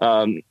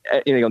 I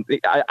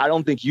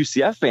don't think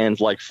UCF fans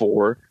like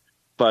 4,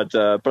 but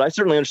I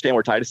certainly understand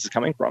where Titus is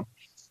coming from.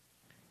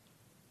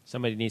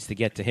 Somebody needs to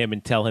get to him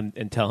and tell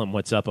him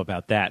what's up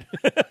about that.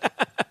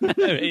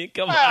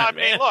 Come on,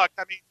 man. Look,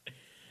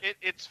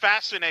 it's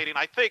fascinating.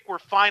 I think we're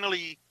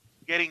finally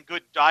getting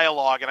good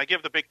dialogue, and I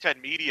give the Big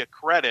Ten media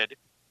credit,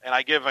 and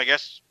I give, I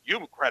guess, you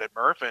credit,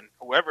 Murph, and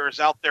whoever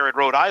is out there in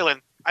Rhode Island.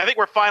 I think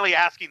we're finally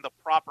asking the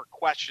proper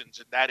questions,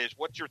 and that is,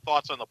 what's your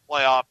thoughts on the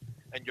playoff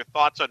and your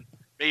thoughts on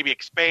maybe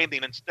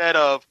expanding instead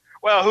of,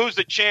 well, who's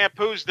the champ,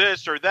 who's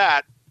this or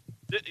that.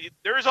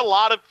 There's a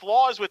lot of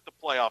flaws with the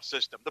playoff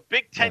system. The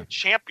Big Ten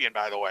champion,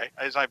 by the way,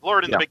 as I've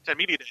learned in the Big Ten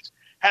media days,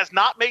 has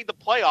not made the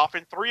playoff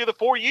in 3 of the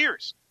 4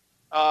 years.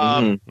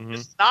 This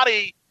is not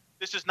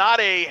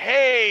a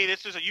hey,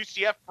 this is a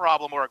UCF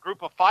problem or a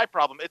Group of 5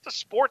 problem. It's a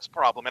sports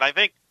problem, and I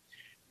think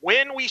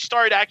when we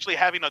start actually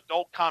having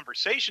adult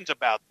conversations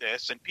about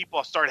this and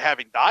people start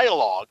having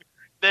dialogue,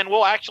 then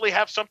we'll actually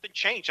have something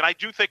change. And I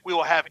do think we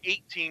will have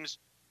 8 teams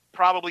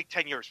probably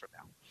 10 years from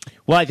now.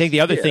 Well, I think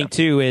the other thing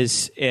too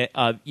is,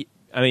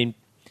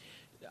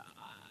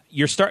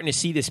 you're starting to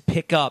see this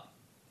pick up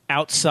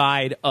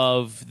outside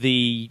of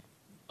the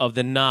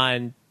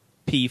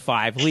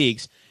non-P5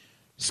 leagues.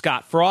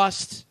 Scott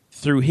Frost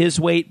threw his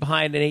weight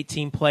behind an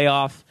 8-team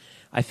playoff.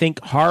 I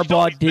think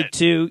Harbaugh did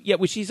too. Yeah,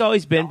 which he's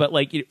always been, but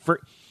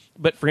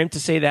for him to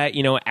say that,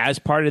 as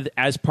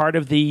part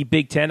of the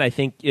Big Ten, I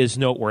think is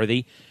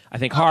noteworthy. I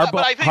think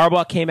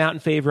Harbaugh came out in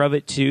favor of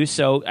it too.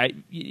 So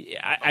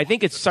I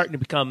think it's starting to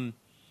become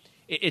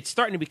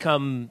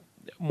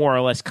more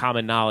or less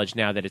common knowledge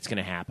now that it's going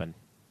to happen.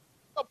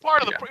 Well,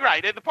 part of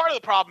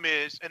the problem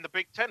is, and the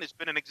Big Ten has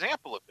been an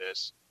example of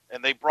this,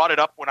 and they brought it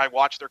up when I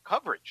watched their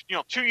coverage.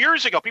 2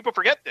 years ago, people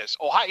forget this.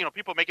 Ohio,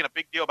 people making a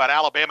big deal about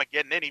Alabama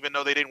getting in, even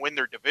though they didn't win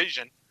their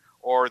division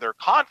or their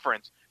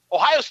conference.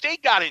 Ohio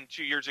State got in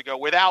 2 years ago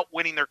without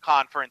winning their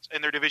conference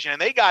and their division,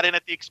 and they got in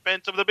at the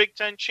expense of the Big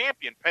Ten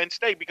champion, Penn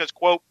State, because,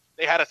 quote,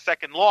 they had a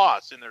second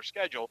loss in their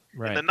schedule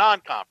in the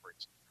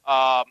non-conference.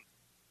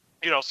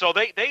 So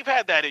they've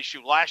had that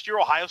issue. Last year,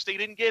 Ohio State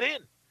didn't get in,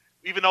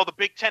 even though the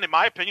Big Ten, in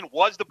my opinion,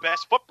 was the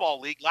best football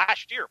league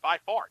last year by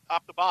far,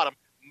 top to bottom,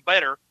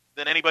 better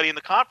than anybody in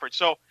the conference.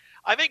 So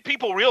I think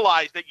people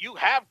realize that you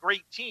have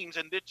great teams,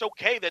 and it's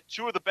okay that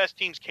two of the best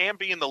teams can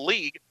be in the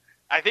league.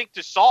 I think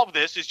to solve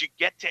this is you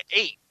get to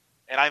 8.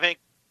 And I think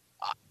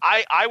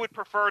I would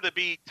prefer to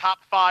be top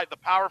 5, the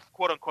power,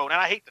 quote unquote,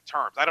 and I hate the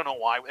terms. I don't know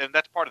why, and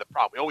that's part of the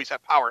problem. We always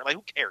have power. Like,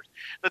 who cares?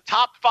 The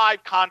top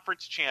 5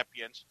 conference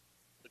champions,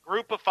 the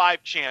group of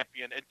 5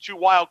 champion, and 2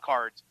 wild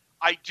cards.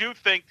 I do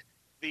think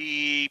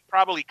the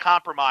probably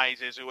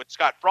compromise is what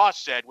Scott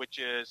Frost said, which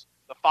is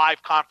the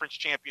 5 conference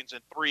champions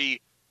and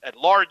 3 at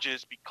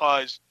larges,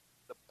 because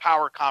the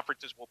power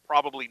conferences will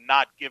probably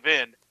not give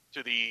in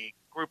to the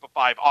group of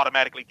 5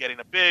 automatically getting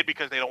a bid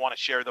because they don't want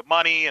to share the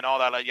money and all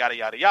that, yada,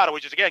 yada, yada,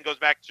 which is, again, goes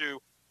back to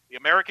the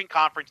American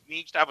Conference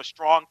needs to have a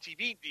strong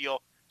TV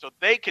deal so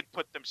they can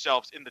put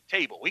themselves in the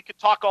table. We could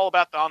talk all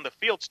about the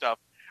on-the-field stuff,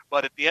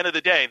 but at the end of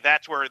the day,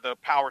 that's where the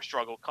power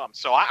struggle comes.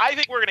 So I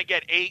think we're going to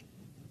get 8.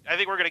 I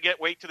think we're going to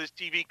wait to this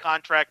TV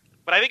contract,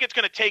 but I think it's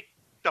going to take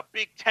the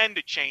Big Ten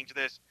to change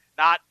this,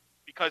 not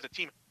because the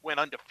team went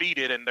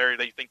undefeated and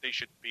they think they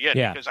should be in.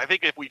 Yeah. Because I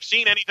think if we've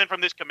seen anything from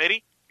this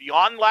committee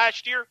beyond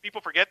last year,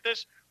 people forget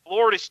this,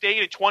 Florida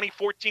State in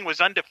 2014 was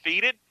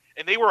undefeated,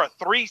 and they were a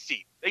 3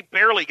 seed. They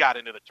barely got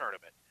into the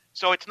tournament.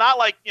 So it's not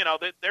like,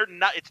 they're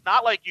not. It's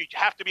not like you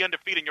have to be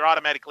undefeated and you're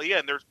automatically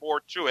in. There's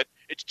more to it.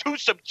 It's too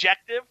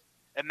subjective,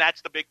 and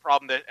that's the big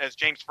problem that, as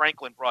James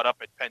Franklin brought up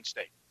at Penn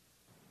State.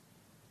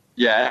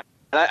 Yeah,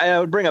 I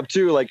would bring up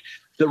too, like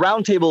the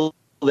roundtable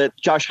that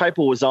Josh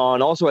Heupel was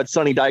on also had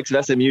Sonny Dykes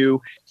of SMU.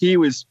 He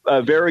was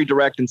very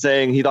direct in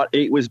saying he thought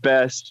 8 was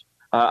best.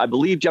 I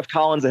believe Jeff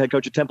Collins, the head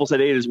coach at Temple,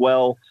 said 8 as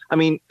well. I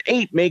mean,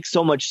 8 makes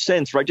so much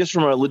sense, right? Just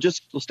from a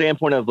logistical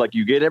standpoint of, like,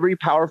 you get every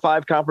Power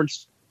 5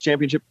 conference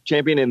championship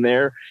champion in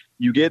there.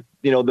 You get,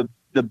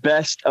 the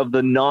best of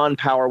the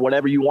non-power,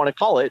 whatever you want to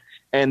call it,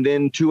 and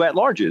then 2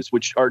 at-larges,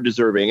 which are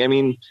deserving. I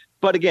mean,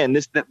 but again,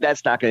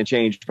 that's not going to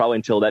change probably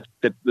until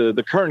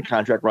the current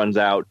contract runs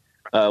out,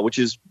 which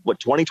is,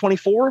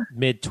 2024?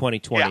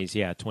 Mid-2020s,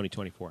 yeah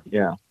 2024.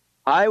 Yeah.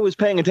 I was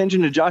paying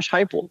attention to Josh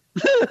Heupel.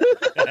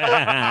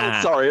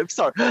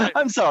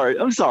 I'm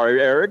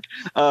sorry, Eric.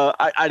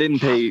 I didn't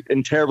pay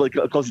terribly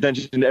close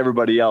attention to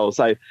everybody else.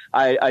 I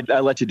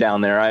let you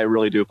down there. I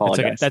really do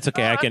apologize. That's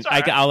okay.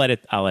 I'll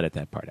edit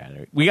that part out.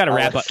 We got to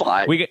wrap up.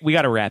 We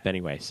got to wrap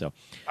anyway. So,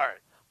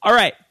 all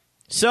right.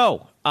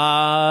 So,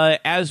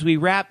 as we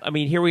wrap, I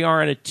mean, here we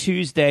are on a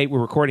Tuesday. We're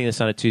recording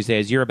this on a Tuesday.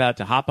 As you're about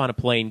to hop on a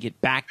plane, get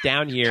back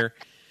down here.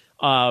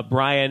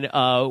 Brian,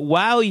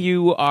 while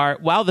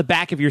the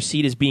back of your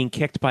seat is being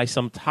kicked by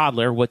some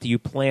toddler, what do you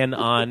plan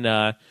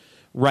on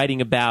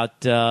writing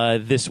about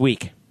this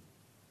week?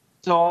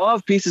 So I'll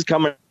have pieces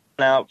coming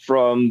out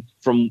from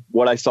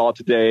what I saw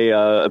today.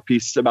 A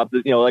piece about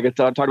like I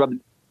talked about the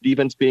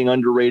defense being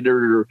underrated,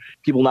 or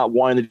people not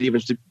wanting the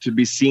defense to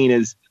be seen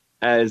as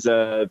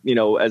a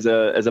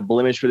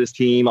blemish for this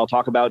team. I'll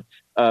talk about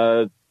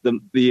the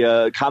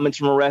comments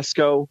from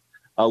Aresco,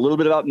 a little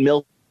bit about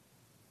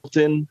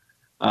Milton.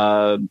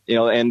 And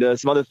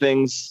some other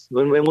things,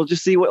 and we'll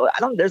just see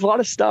there's a lot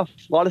of stuff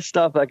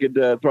I could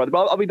throw out.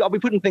 I'll be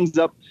putting things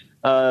up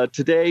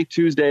today,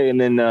 Tuesday,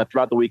 and then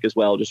throughout the week as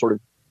well, just sort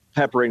of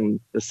peppering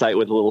the site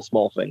with little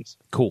small things.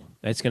 Cool.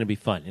 That's going to be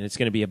fun, and it's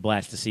going to be a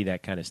blast to see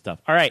that kind of stuff.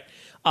 All right.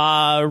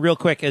 Real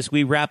quick, as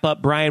we wrap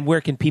up, Brian,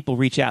 where can people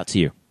reach out to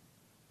you?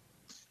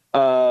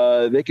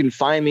 They can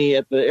find me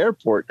at the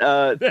airport.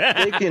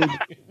 They can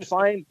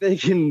find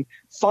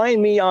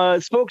me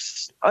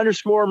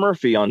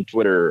Spokes_Murphy on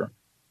Twitter.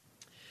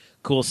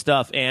 Cool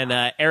stuff.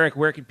 And Eric,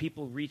 where can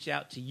people reach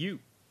out to you?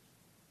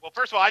 Well,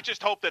 first of all, I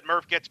just hope that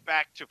Murph gets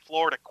back to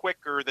Florida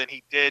quicker than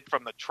he did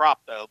from the Trop,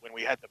 though, when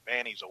we had the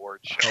Bannies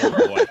Awards show.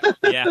 Oh boy,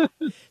 yeah.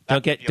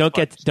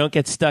 Don't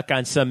get stuck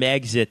on some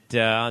exit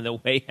on the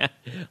way down.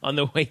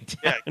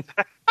 Yeah.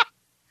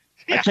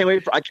 Yeah.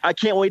 I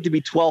can't wait to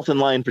be 12th in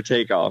line for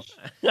takeoff.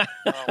 Oh my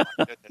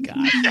goodness.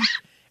 God.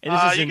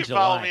 And you can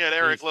follow me at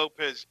Eric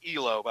Lopez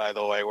Elo, by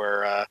the way,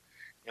 where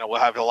we'll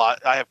have a lot.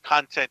 I have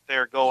content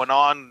there going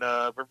on,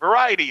 a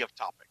variety of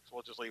topics.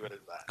 We'll just leave it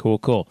at that.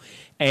 Cool.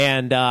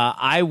 And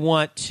I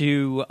want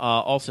to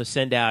also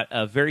send out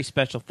a very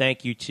special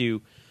thank you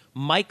to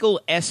Michael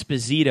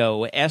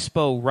Esposito.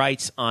 Espo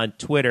writes on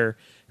Twitter,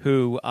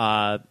 who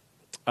our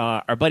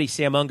buddy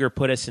Sam Unger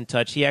put us in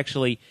touch. He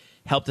actually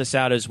helped us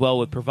out as well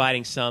with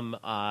providing some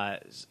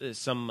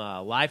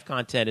live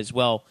content as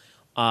well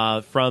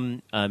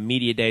from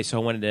Media Day. So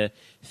I wanted to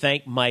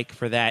thank Mike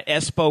for that.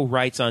 Espo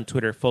writes on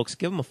Twitter. Folks,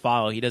 give him a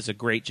follow. He does a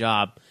great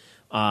job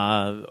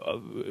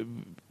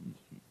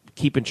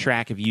keeping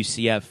track of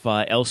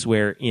UCF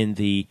elsewhere in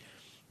the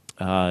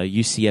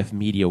UCF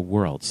media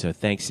world. So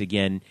thanks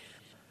again.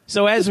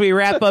 So as we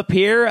wrap up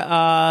here,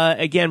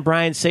 again,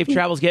 Brian, safe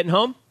travels getting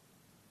home.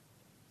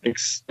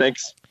 Thanks.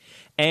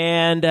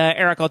 And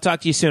Eric, I'll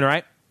talk to you soon, all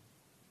right?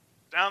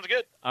 Sounds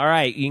good. All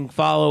right. You can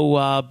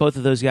follow both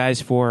of those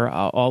guys for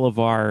all of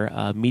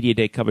our Media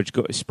Day coverage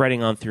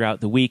spreading on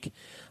throughout the week.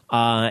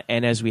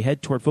 And as we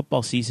head toward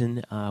football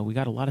season, we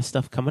got a lot of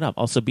stuff coming up.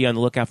 Also, be on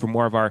the lookout for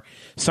more of our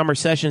summer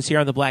sessions here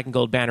on the Black and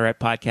Gold Banneret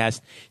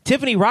podcast.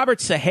 Tiffany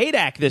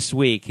Roberts-Sahadak this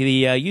week,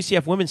 the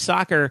UCF women's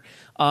soccer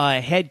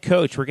head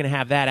coach. We're going to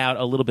have that out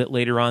a little bit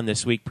later on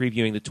this week,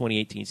 previewing the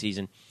 2018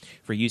 season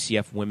for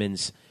UCF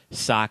women's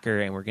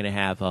soccer. And we're going to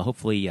have,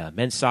 hopefully,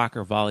 men's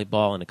soccer,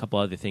 volleyball, and a couple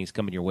other things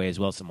coming your way as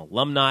well. Some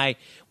alumni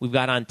we've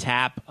got on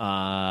tap.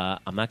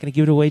 I'm not going to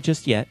give it away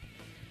just yet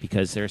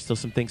because there are still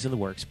some things in the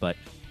works, but...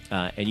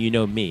 and you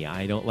know me,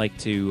 I don't like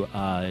to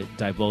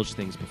divulge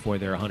things before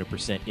they're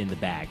 100% in the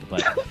bag.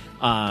 But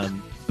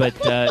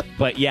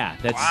yeah,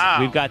 that's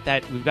we've got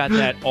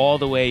that all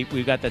the way.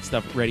 We've got that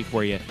stuff ready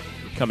for you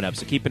coming up.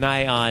 So keep an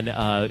eye on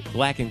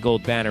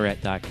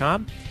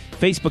blackandgoldbanneret.com,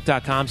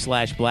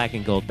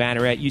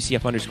 Facebook.com/blackandgoldbanneret,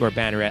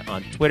 UCF_banneret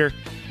on Twitter,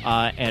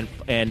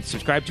 and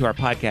subscribe to our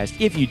podcast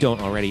if you don't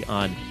already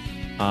on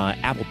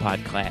Apple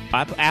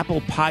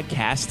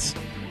Podcasts,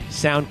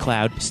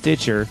 SoundCloud,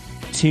 Stitcher,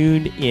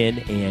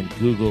 TuneIn, and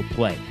Google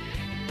Play.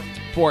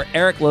 For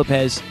Eric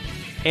Lopez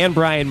and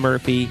Brian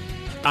Murphy,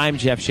 I'm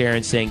Jeff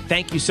Sharon saying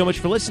thank you so much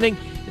for listening.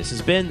 This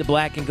has been the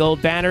Black and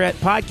Gold Banneret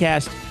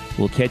podcast.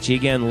 We'll catch you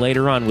again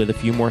later on with a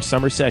few more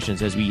summer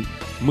sessions as we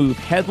move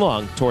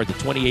headlong toward the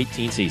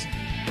 2018 season.